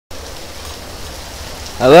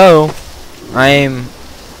Hello? I'm...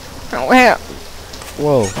 Well,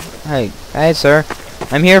 Whoa. Hi, sir.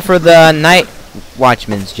 I'm here for the night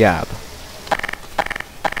watchman's job.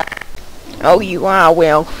 oh, you are,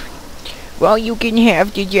 well, you can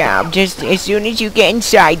have the job. Just as soon as you get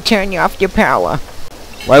inside, turn off the power.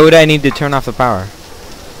 Why would I need to turn off the power?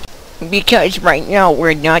 Because right now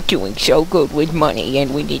we're not doing so good with money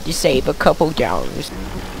and we need to save a couple dollars.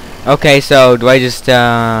 Okay, so do I just,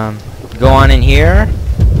 go on in here?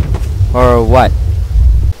 Or what?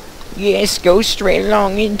 Yes, go straight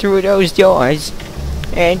along in through those doors.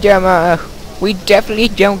 And, we definitely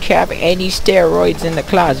don't have any steroids in the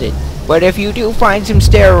closet. But if you do find some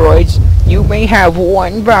steroids, you may have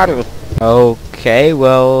one bottle. Okay,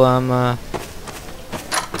 well, I'll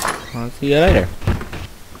see you later.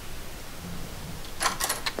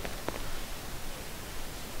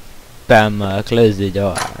 Bam, close the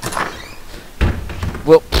door.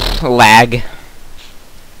 Well, lag.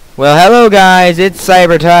 Well, hello guys, it's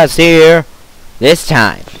Cybertoss here. This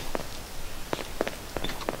time,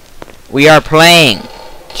 we are playing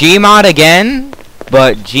Gmod again,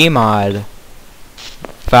 but Gmod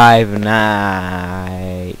Five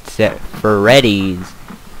Nights at Freddy's.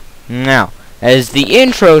 Now, as the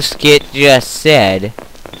intro skit just said,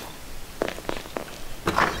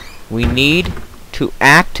 we need to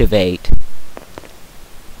activate.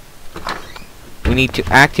 We need to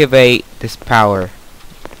activate this power.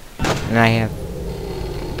 And I have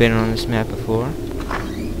been on this map before.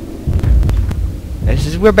 This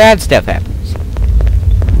is where bad stuff happens.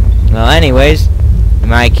 Well, anyways,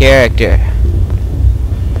 my character.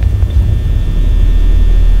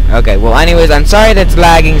 Okay, well, anyways, I'm sorry that's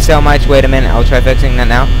lagging so much. Wait a minute, I'll try fixing that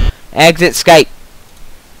now. Exit Skype.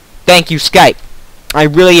 Thank you, Skype. I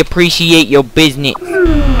really appreciate your business.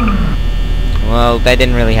 Well, that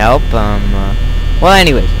didn't really help. Well,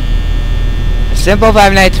 anyways. Simple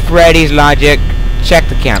Five Nights at Freddy's logic. Check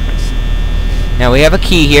the cameras. Now we have a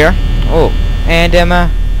key here. Oh, and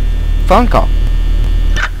phone call.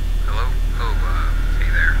 Hello? Oh, hey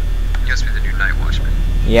there. You must be the new night watchman.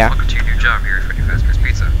 Yeah. Welcome to your new job here at Freddy Fazbear's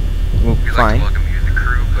Pizza. Well, We'd like fine. to welcome you to the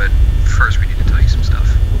crew, but first we need to tell you some stuff.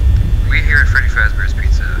 We here at Freddy Fazbear's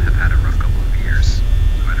Pizza have had a rough couple of years.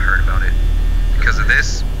 You might have heard about it. Because of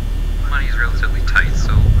this, money is relatively tight,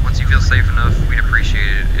 so once you feel safe enough, we'd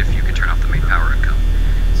appreciate it if you could turn off the main power income.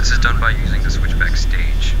 This is done by using the switch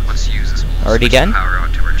backstage. Once you use this, we'll Already switch done? the power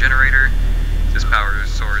out to our generator. This power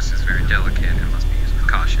source is very delicate and must be used with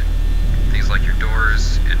caution. Things like your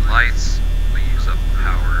doors and lights will use up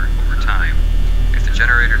power over time. If the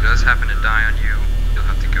generator does happen to die on you, you'll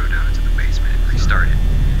have to go down into the basement and restart it.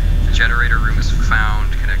 The generator room is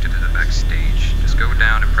found connected to the backstage. Just go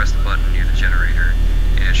down and press the button near the generator,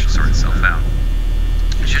 and it should sort itself out.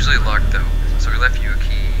 It's usually locked though, so we left you a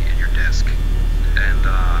key in your desk. And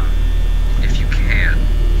if you can,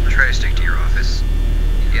 try to stick to your office.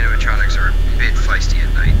 The animatronics are a bit feisty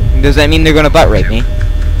at night. Does that mean they're gonna butt rape me?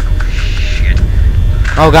 Oh shit.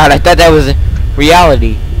 Oh god, I thought that was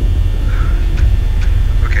reality.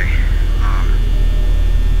 Okay.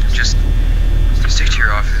 Just stick to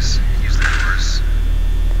your office. Use the doors.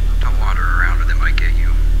 Don't wander around or they might get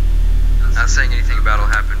you. Not saying anything bad will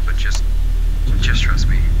happen, but just trust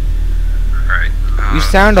me. Alright. You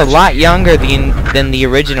sound a lot younger than the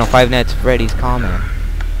original Five Nights at Freddy's call man.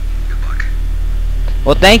 Good luck.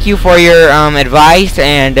 Well, thank you for your advice,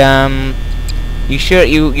 and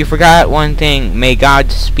you forgot one thing. May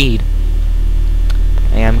God speed.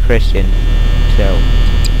 I am Christian, so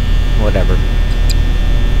whatever.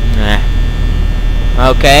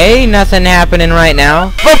 Okay, nothing happening right now.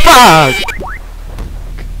 Fuck!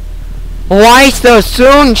 Why so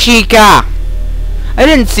soon, Chica? I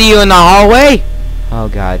didn't see you in the hallway. Oh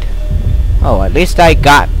god. Oh, at least I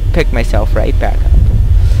picked myself right back up.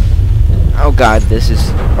 Oh god, this is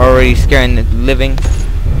already scaring the living.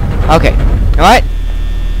 Okay, you know what?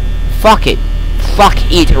 Fuck it. Fuck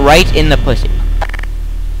it right in the pussy.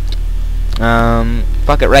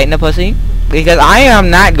 Fuck it right in the pussy. Because I am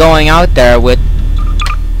not going out there with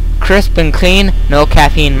crisp and clean, no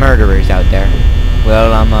caffeine murderers out there. Well,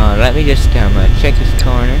 let me just, check this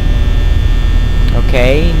corner.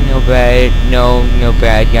 Okay, no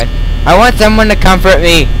bad guy. I want someone to comfort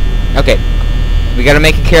me. Okay, we gotta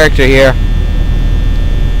make a character here.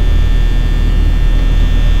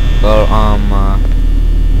 Well,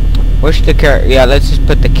 where's the carrot? Yeah, let's just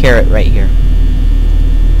put the carrot right here.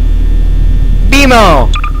 BMO!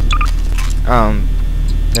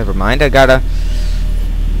 Never mind, I gotta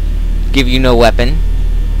give you no weapon.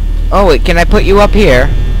 Oh wait, can I put you up here?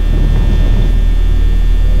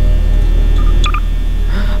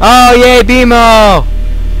 Oh yay, BMO!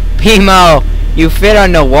 BMO, You fit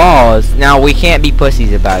on the walls. Now, we can't be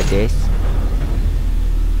pussies about this.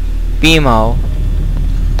 BMO.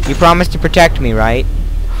 You promised to protect me, right?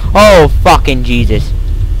 Oh, fucking Jesus.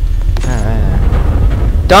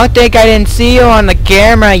 Don't think I didn't see you on the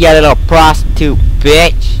camera, you little prostitute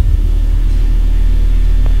bitch.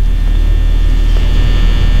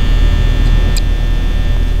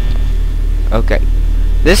 Okay.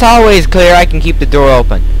 This hallway is clear. I can keep the door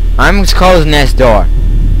open. I'm closing this door.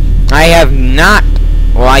 I have not...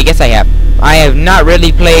 Well, I guess I have. I have not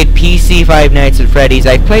really played PC Five Nights at Freddy's.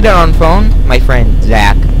 I've played it on phone. My friend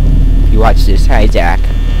Zach. If you watch this, hi Zach.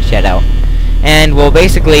 Shout out. And, well,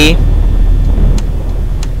 basically...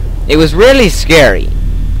 It was really scary.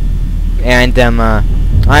 And,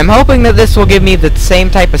 I'm hoping that this will give me the same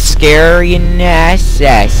type of scariness,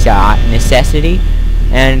 necessity.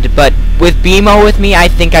 But with BMO with me, I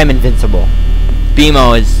think I'm invincible.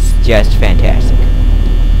 BMO is just fantastic.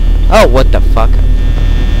 Oh, what the fuck?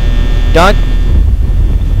 Don't...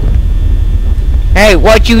 Hey,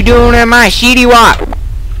 what you doing in my sheety walk?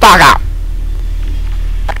 Fuck up!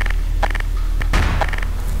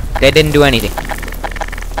 They didn't do anything.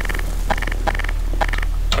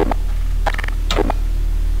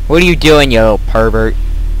 What are you doing, you little pervert?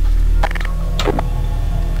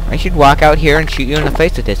 I should walk out here and shoot you in the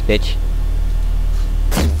face with this bitch.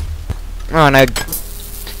 Oh, no.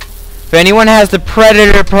 If anyone has the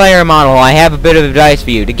Predator player model, I have a bit of advice for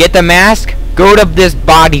you. To get the mask, go to this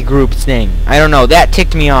body groups thing. I don't know. That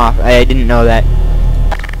ticked me off. I didn't know that.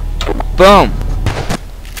 Boom.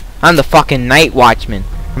 I'm the fucking night watchman.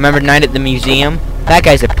 Remember Night at the Museum? That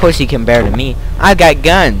guy's a pussy compared to me. I've got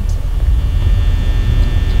guns.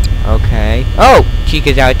 Okay. Oh!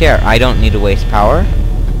 Chica's out there. I don't need to waste power.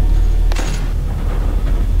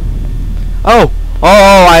 Oh!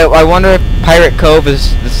 I wonder if Pirate Cove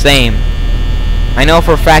is the same. I know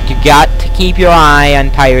for a fact you got to keep your eye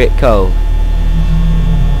on Pirate Cove.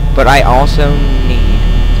 But I also need...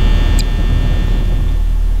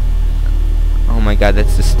 Oh my god,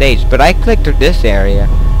 that's the stage. But I clicked through this area.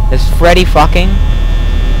 Is Freddy fucking?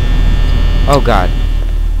 Oh god.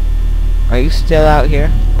 Are you still out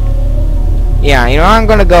here? Yeah, you know, I'm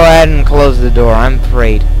gonna go ahead and close the door. I'm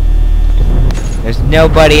afraid. There's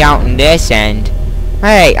nobody out in this end.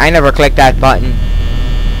 Hey, I never clicked that button.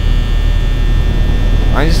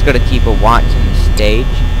 I'm just gonna keep a watch on the stage.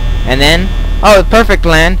 And then, oh, perfect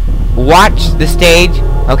land. Watch the stage.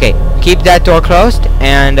 Okay, keep that door closed.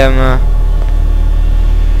 And,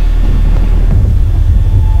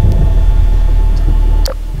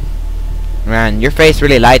 Man, your face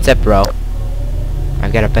really lights up, bro.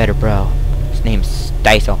 I've got a better bro. His name's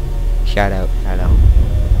Dysel. Shout out, shout out.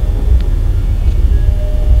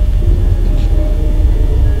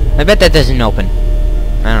 I bet that doesn't open.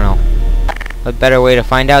 I don't know. What better way to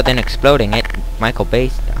find out than exploding it? Michael Bay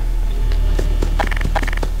stuff.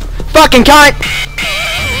 Fucking cunt!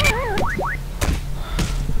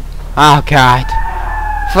 Oh god.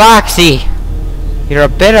 Foxy! You're a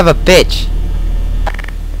bit of a bitch.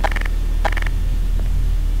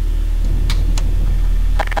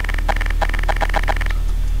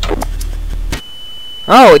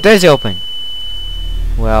 Oh, it does open.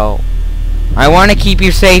 Well, I want to keep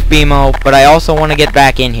you safe, BMO, but I also want to get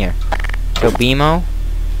back in here. So, BMO?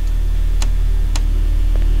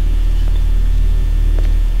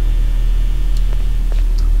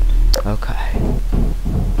 Okay.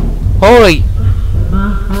 Holy!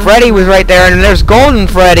 Freddy was right there, and there's Golden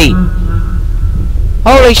Freddy!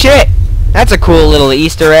 Holy shit! That's a cool little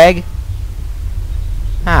Easter egg.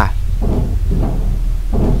 Ah.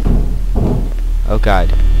 Oh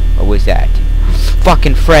god. What was that?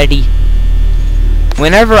 Fucking Freddy.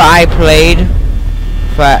 Whenever I played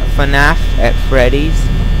FNAF at Freddy's,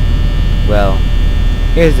 well,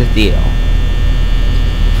 here's the deal.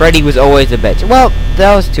 Freddy was always a bitch. Well,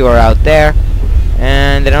 those two are out there,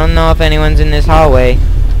 and I don't know if anyone's in this hallway.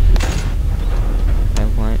 I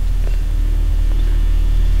want...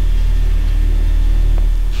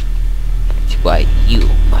 That's what you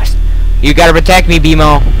must... You gotta protect me,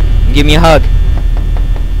 BMO. Give me a hug.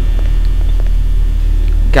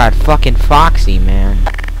 God, fucking Foxy, man.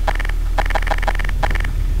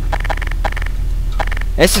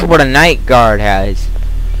 This is what a night guard has.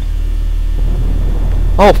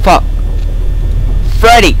 Oh, fuck.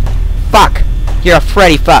 Freddy! Fuck! You're a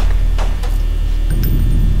Freddy fuck.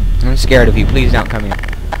 I'm scared of you. Please don't come here.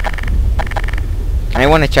 I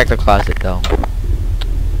want to check the closet, though.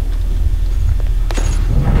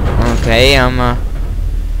 Okay,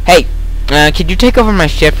 Hey! Could you take over my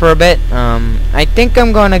shift for a bit? I think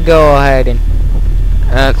I'm gonna go ahead and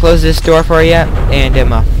close this door for you. And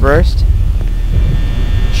first,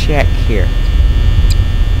 check here.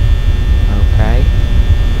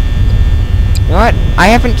 know what? I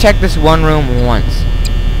haven't checked this one room once.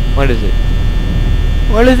 What is it?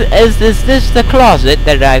 What is it? Is this the closet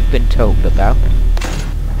that I've been told about?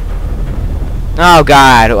 Oh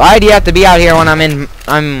God! Why do you have to be out here when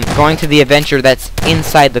I'm going to the adventure that's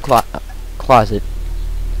inside the closet?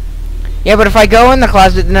 Yeah, but if I go in the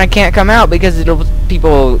closet, then I can't come out because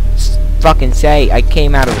people fucking say I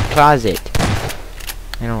came out of the closet.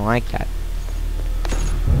 I don't like that.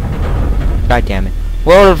 God damn it.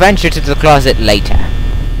 We'll venture to the closet later.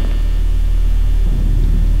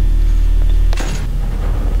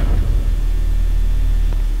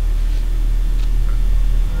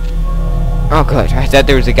 Oh good, I thought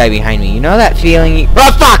there was a guy behind me. You know that feeling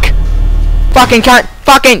oh fuck! Fucking cunt!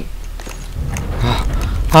 Fucking!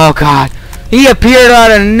 Oh God. He appeared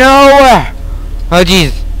out of nowhere! Oh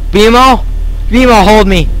jeez. Bimo? Bimo, hold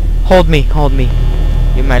me. Hold me, hold me.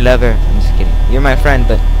 You're my lover. I'm just kidding. You're my friend,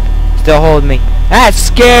 but still hold me. That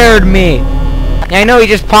scared me! I know he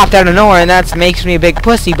just popped out of nowhere and that makes me a big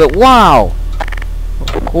pussy, but wow!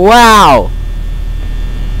 Wow!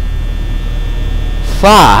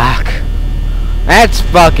 Fuck! That's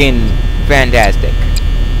fucking fantastic.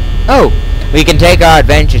 Oh! We can take our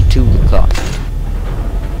adventure to the closet.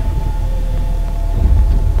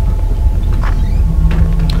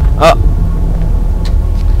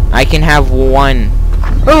 Oh! I can have one.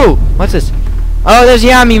 Oh! What's this? Oh, there's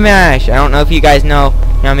Yummy Mash! I don't know if you guys know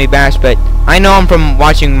Yummy Mash, but I know him from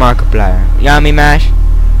watching Markiplier. Yummy Mash.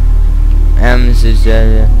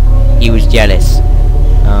 He was jealous.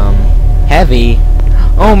 Heavy.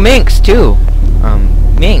 Oh, Minx too.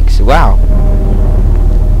 Minx, wow.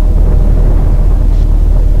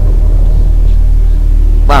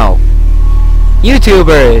 Wow.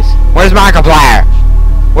 YouTubers! Where's Markiplier?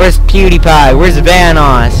 Where's PewDiePie? Where's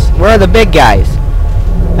Vanoss? Where are the big guys?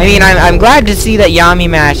 I mean, I'm glad to see that Yummy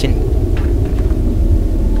Mash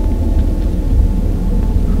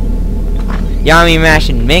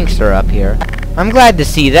and Minx are up here. I'm glad to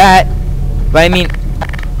see that. But I mean,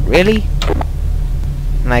 really?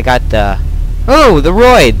 And I got the... Oh, the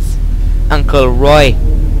roids! Uncle Roy.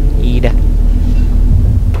 Eat.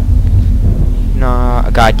 No,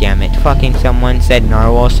 god damn it. Fucking someone said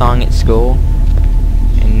Narwhal song at school.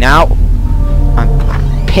 And now, I'm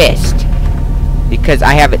pissed. Because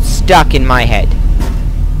I have it stuck in my head.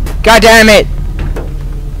 God damn it!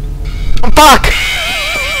 Oh, fuck!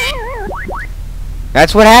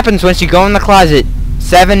 That's what happens once you go in the closet.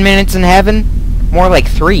 7 minutes in heaven? More like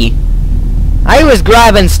 3. I was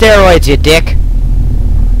grabbing steroids, you dick.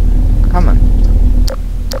 Come on.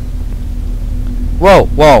 Whoa,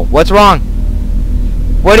 whoa, what's wrong?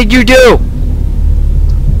 What did you do?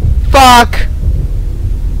 Fuck!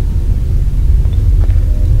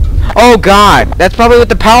 Oh God, that's probably what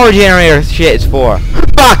the power generator shit is for.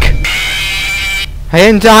 Fuck! I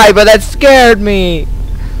didn't die, but that scared me.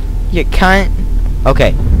 You cunt.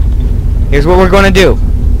 Okay. Here's what we're gonna do.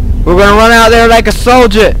 We're gonna run out there like a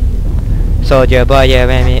soldier. Soldier boy, yeah,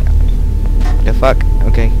 baby. The fuck?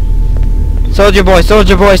 Okay. Soldier boy,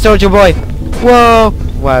 soldier boy, soldier boy. Whoa!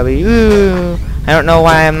 Wobby, ooh. I don't know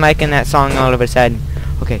why I'm liking that song all of a sudden.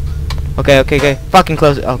 Okay. Okay, okay, okay. Fucking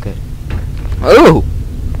close it. Okay. Ooh!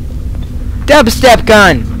 Dubstep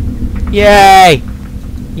gun! Yay!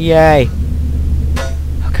 Yay.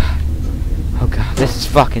 Oh god. Oh god, this is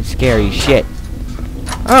fucking scary as shit.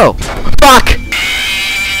 Oh! Fuck!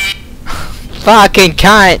 Fucking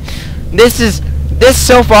cunt! This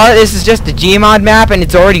so far, this is just a Gmod map, and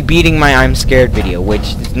it's already beating my I'm Scared video, which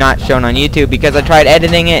is not shown on YouTube because I tried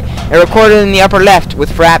editing it. It recorded in the upper left with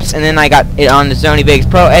fraps, and then I got it on the Sony Vegas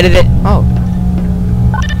Pro, edited it. Oh.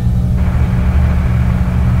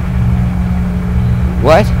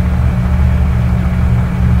 What?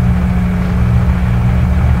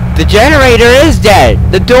 The generator is dead!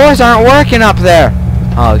 The doors aren't working up there!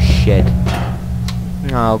 Oh shit.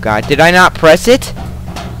 Oh god, did I not press it?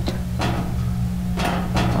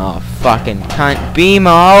 Oh fucking cunt.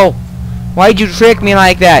 Bimo! Why'd you trick me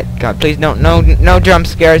like that? God, please no jump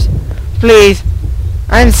scares. Please!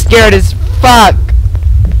 I'm scared as fuck!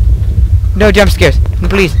 No jump scares.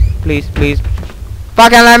 Please, please, please.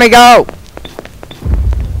 Fucking let me go!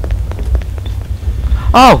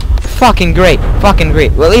 Oh! Fucking great. Fucking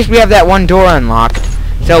great. Well, at least we have that one door unlocked.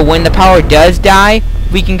 So when the power does die,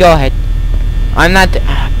 we can go ahead. I'm not...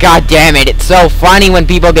 God damn it. It's so funny when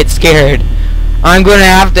people get scared. I'm gonna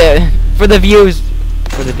have to... For the views.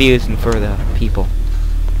 For the views and for the people.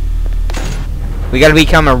 We gotta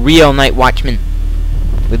become a real night watchman.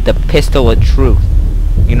 With the pistol of truth.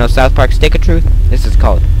 You know South Park Stick of Truth? This is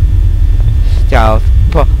called...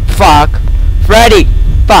 Fuck. Freddy!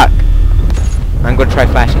 Fuck. I'm gonna try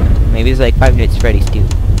flashing. Maybe it's like 5 minutes Freddy's too.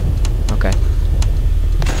 Okay.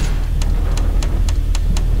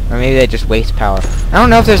 Or maybe they just waste power. I don't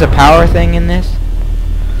know if there's a power thing in this.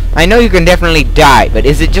 I know you can definitely die, but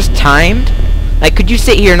is it just timed? Like, could you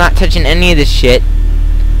sit here not touching any of this shit?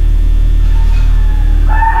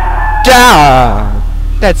 Ah!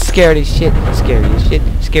 That's scary as shit. Scary as shit.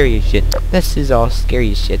 Scary as shit. This is all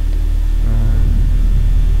scary as shit.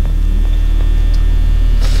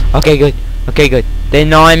 Okay, good. Okay, good. They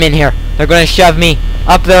know I'm in here. They're gonna shove me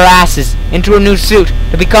up their asses into a new suit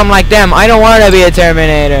to become like them. I don't want to be a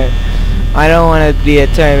Terminator. I don't want to be a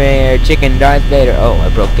Terminator. Chicken Darth Vader. Oh,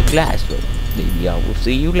 I broke the glass. Well, maybe I will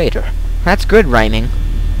see you later. That's good rhyming.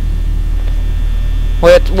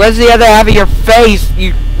 Where's the other half of your face?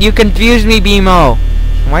 You confused me, BMO.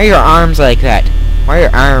 Why are your arms like that? Why are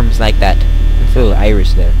your arms like that? I'm a little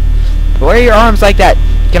Irish there. But why are your arms like that?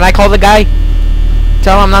 Can I call the guy?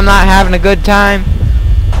 Tell him I'm not having a good time?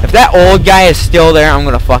 If that old guy is still there, I'm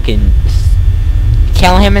gonna fucking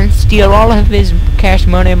kill him and steal all of his cash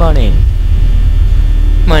money. Money.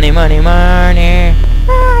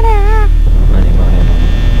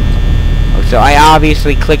 Oh, so I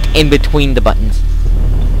obviously clicked in between the buttons.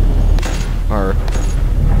 Or...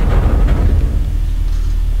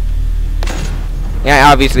 yeah,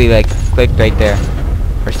 I obviously, like, clicked right there.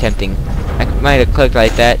 Or something. I might have clicked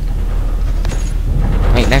like that.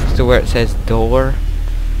 Right next to where it says door.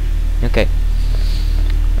 Okay.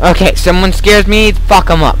 Okay, someone scares me, fuck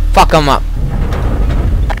them up. Fuck them up.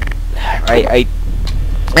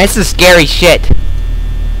 This is scary shit.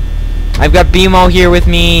 I've got BMO here with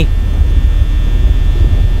me.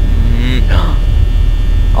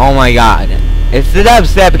 Oh my god. It's the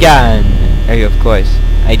dubstep gun. Oh, of course.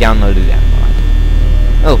 I downloaded that mod.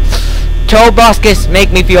 Oh. Tobuscus,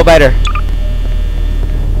 make me feel better.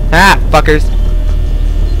 Ah, fuckers.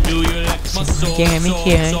 Do you like my sword, my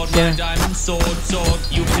diamond sword,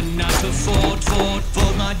 you cannot afford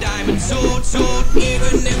my diamond sword,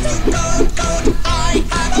 even if it's gold, I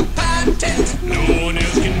have a patent, no one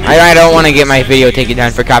else can make I don't want to get my video taken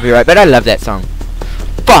down for copyright, but I love that song.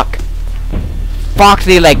 Fuck!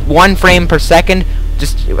 Foxy, like 1 frame per second,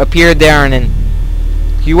 just appeared there and then...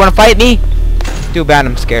 You want to fight me? Too bad,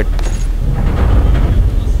 I'm scared.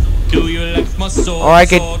 Do you like my sword, or I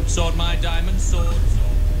could... sword, my diamond sword.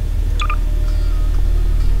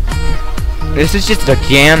 This is just a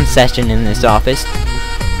jam session in this office.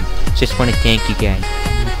 Just want to thank you guys.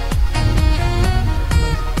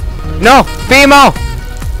 No! BMO!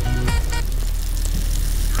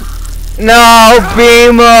 No!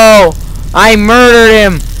 BMO! I murdered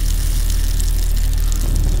him!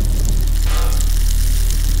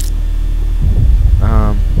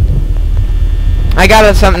 I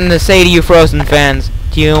got something to say to you Frozen fans.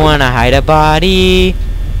 Do you wanna hide a body?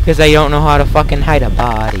 Because I don't know how to fucking hide a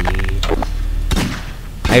body.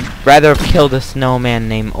 I'd rather have killed a snowman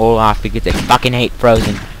named Olaf because I fucking hate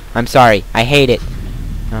Frozen. I'm sorry. I hate it.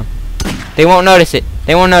 They won't notice it.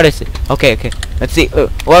 They won't notice it. Okay, okay. Let's see.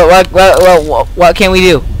 What can we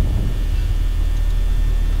do?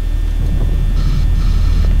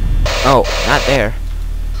 Oh, not there.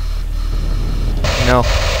 No.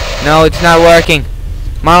 No, it's not working.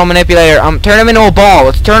 Model manipulator. Turn him into a ball.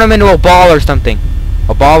 Let's turn him into a ball or something.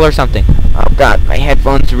 A ball or something. Oh god, my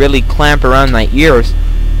headphones really clamp around my ears.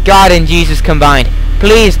 God and Jesus combined.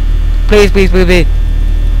 Please. Please, please, please, please.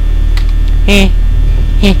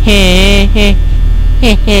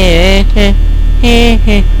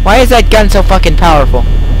 Why is that gun so fucking powerful?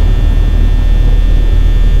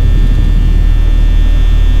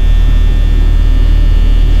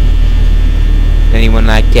 Anyone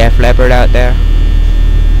like Def Leppard out there?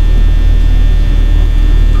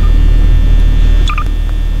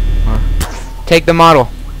 Take the model.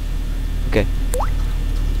 Okay.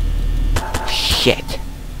 Shit.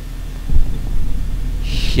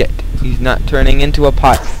 Shit. He's not turning into a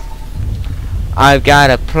pot. I've got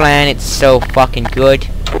a plan. It's so fucking good.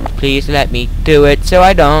 Please let me do it so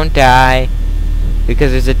I don't die.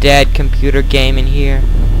 Because there's a dead computer game in here.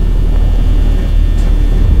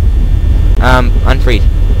 Unfreeze.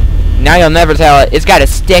 Now you'll never tell it. It's got a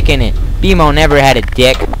stick in it. BMO never had a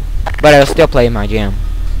dick. But I'll still play my jam.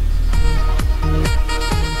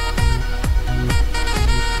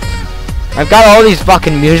 I've got all these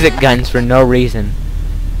fucking music guns for no reason.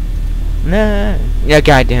 Nah. Yeah,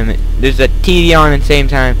 goddamn it. There's a TV on at the same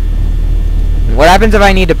time. What happens if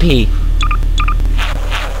I need to pee?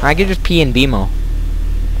 I could just pee in BMO.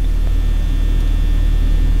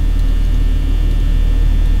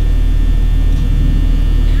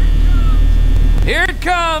 Here it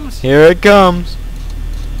comes! Here it comes.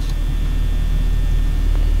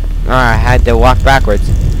 Oh, I had to walk backwards.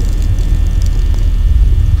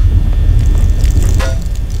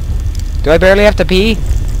 Do I barely have to pee?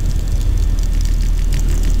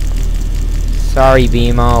 Sorry,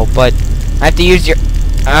 BMO, but I have to use your...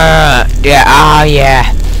 yeah,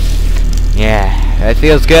 yeah. Yeah, that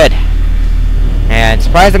feels good. And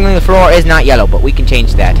surprisingly, the floor is not yellow, but we can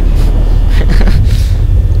change that.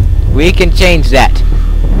 We can change that.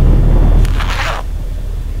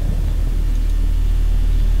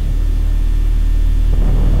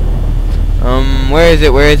 Where is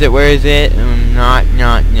it? Where is it? Where is it? Not.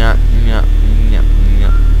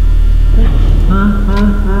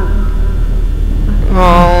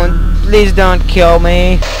 Oh, please don't kill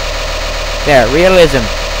me. There, realism.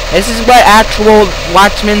 This is what actual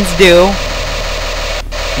watchmen do.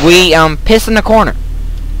 We, piss in the corner.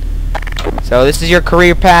 So this is your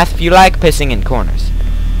career path if you like pissing in corners.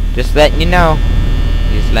 Just letting you know.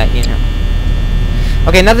 Just letting you know.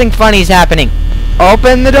 Okay, nothing funny is happening.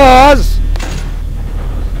 Open the doors!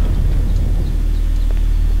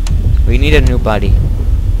 We need a new buddy. Do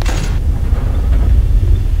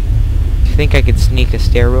you think I could sneak a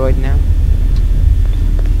steroid now?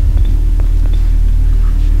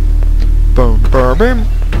 Boom, boom, boom.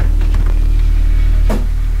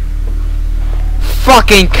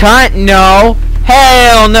 Fucking cunt, no!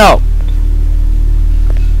 Hell no!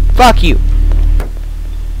 Fuck you.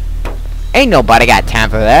 Ain't nobody got time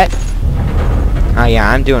for that. Oh yeah,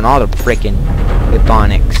 I'm doing all the frickin'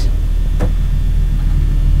 Ebonics.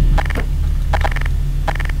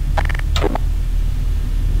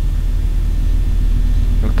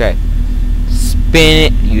 Okay. Spin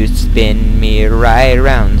it, you spin me right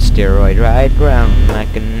around, steroid right round,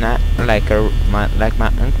 like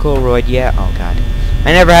my Uncle Royd, yeah, oh god.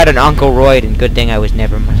 I never had an Uncle Royd, and good thing I was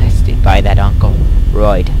never molested by that Uncle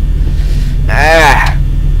Royd. Yeah,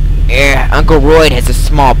 Uncle Royd has a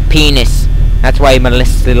small penis. That's why he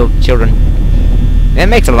molests little children. That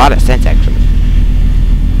makes a lot of sense, actually.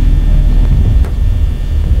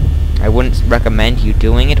 I wouldn't recommend you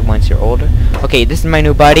doing it once you're older. Okay, this is my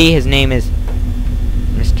new buddy. His name is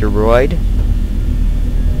Mr. Royd.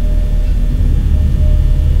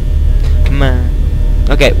 Come on.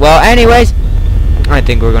 Okay, well, anyways, I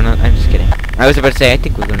think we're gonna... I'm just kidding. I was about to say, I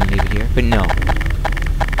think we're gonna leave it here, but no.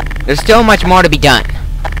 There's still much more to be done.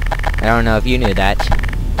 I don't know if you knew that,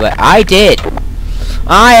 but I did.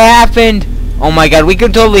 I happened... Oh my god, we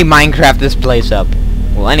could totally Minecraft this place up.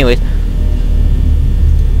 Well, anyways.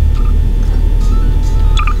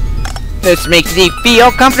 This makes me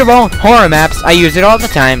feel comfortable. Horror maps, I use it all the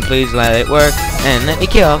time. Please let it work, and let me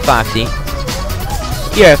kill Foxy.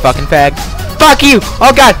 You're a fucking fag. Fuck you!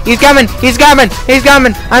 Oh god, he's coming! He's coming! He's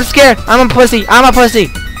coming! I'm scared! I'm a pussy! I'm a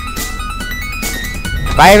pussy!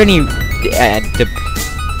 If I have any...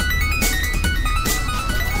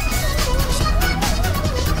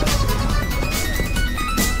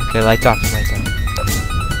 Okay, lights off, lights off.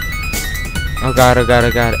 Oh god, oh god,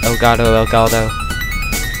 oh god, oh god, oh god, oh.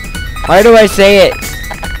 Why do I say it?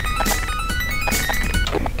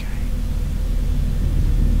 Okay.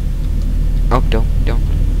 Oh, don't.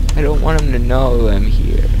 I don't want him to know I'm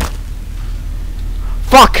here.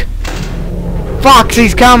 Fuck!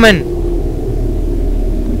 Foxy's coming!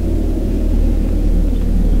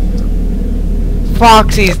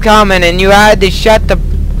 Foxy's coming, and you had to shut the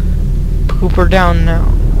pooper down now.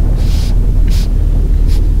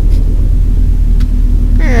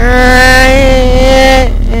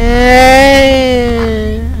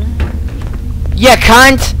 You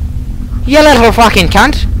cunt! You little fucking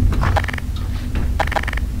cunt!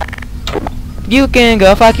 You can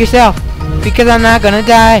go fuck yourself, because I'm not gonna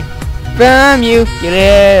die from you, you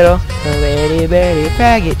little bitty bitty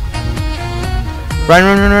faggot. Run,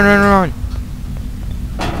 run, run, run, run, run.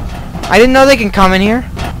 I didn't know they can come in here.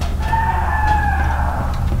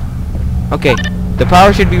 Okay, the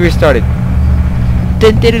power should be restarted.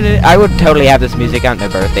 I would totally have this music at my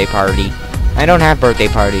birthday party. I don't have birthday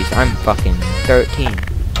parties. I'm fucking 13.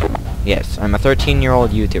 Yes, I'm a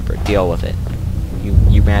 13-year-old YouTuber. Deal with it.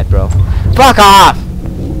 You mad, bro? Fuck off!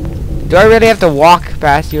 Do I really have to walk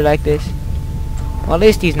past you like this? Well, at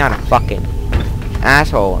least he's not a fucking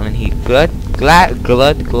asshole, and he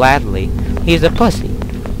gladly. He's a pussy.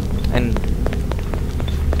 And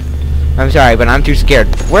I'm sorry, but I'm too scared.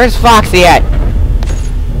 Where's Foxy at?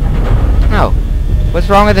 Oh, what's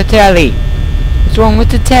wrong with the telly? What's wrong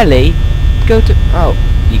with the telly? Go to... Oh,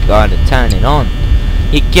 you gotta turn it on.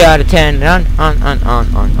 You gotta turn it on.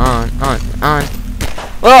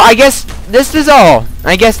 Well, I guess this is all.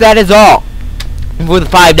 I guess that is all for the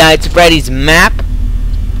Five Nights at Freddy's map.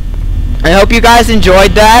 I hope you guys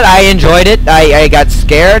enjoyed that. I enjoyed it. I got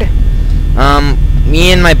scared.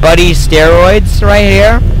 Me and my buddy Steroids right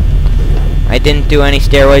here. I didn't do any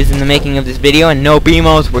steroids in the making of this video, and no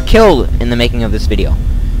BMOs were killed in the making of this video.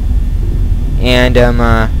 And,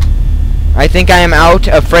 I think I am out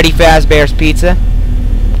of Freddy Fazbear's Pizza.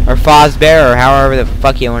 Or Fazbear, or however the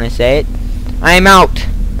fuck you want to say it. I am out.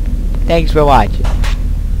 Thanks for watching.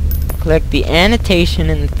 Click the annotation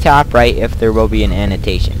in the top right if there will be an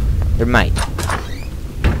annotation. There might.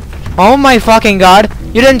 Oh my fucking god!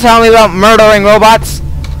 You didn't tell me about murdering robots!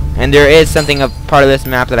 And there is something of part of this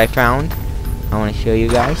map that I found. I want to show you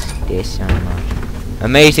guys. This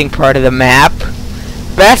amazing part of the map.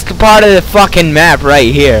 Best part of the fucking map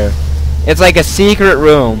right here. It's like a secret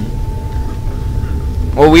room.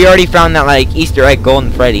 Well, we already found that like Easter egg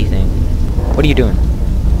Golden Freddy thing. What are you doing?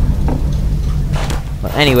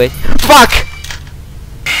 Well, anyways. Fuck!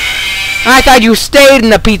 I thought you stayed in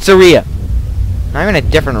the pizzeria. I'm in a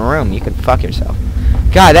different room. You can fuck yourself.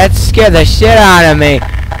 God, that scared the shit out of me.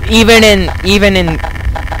 Even in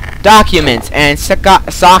documents and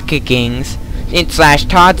sockings /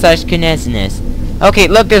 Todd/Knesnes. Okay,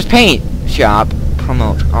 look, there's paint shop.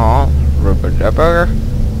 Promote all.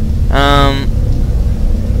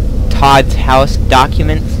 Todd's house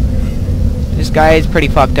documents. This guy is pretty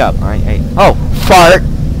fucked up. Oh, fart.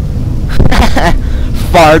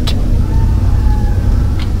 Fart.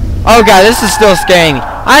 Oh god, this is still scaring me.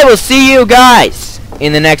 I will see you guys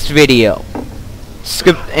in the next video.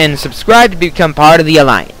 And subscribe to become part of the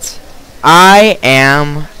Alliance. I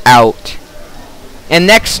am out. And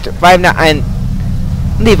next and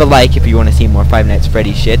leave a like if you want to see more Five Nights at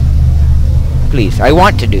Freddy's shit. Please, I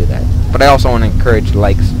want to do that, but I also want to encourage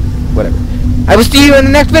likes, whatever. I will see you in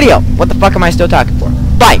the next video. What the fuck am I still talking for?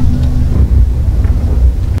 Bye.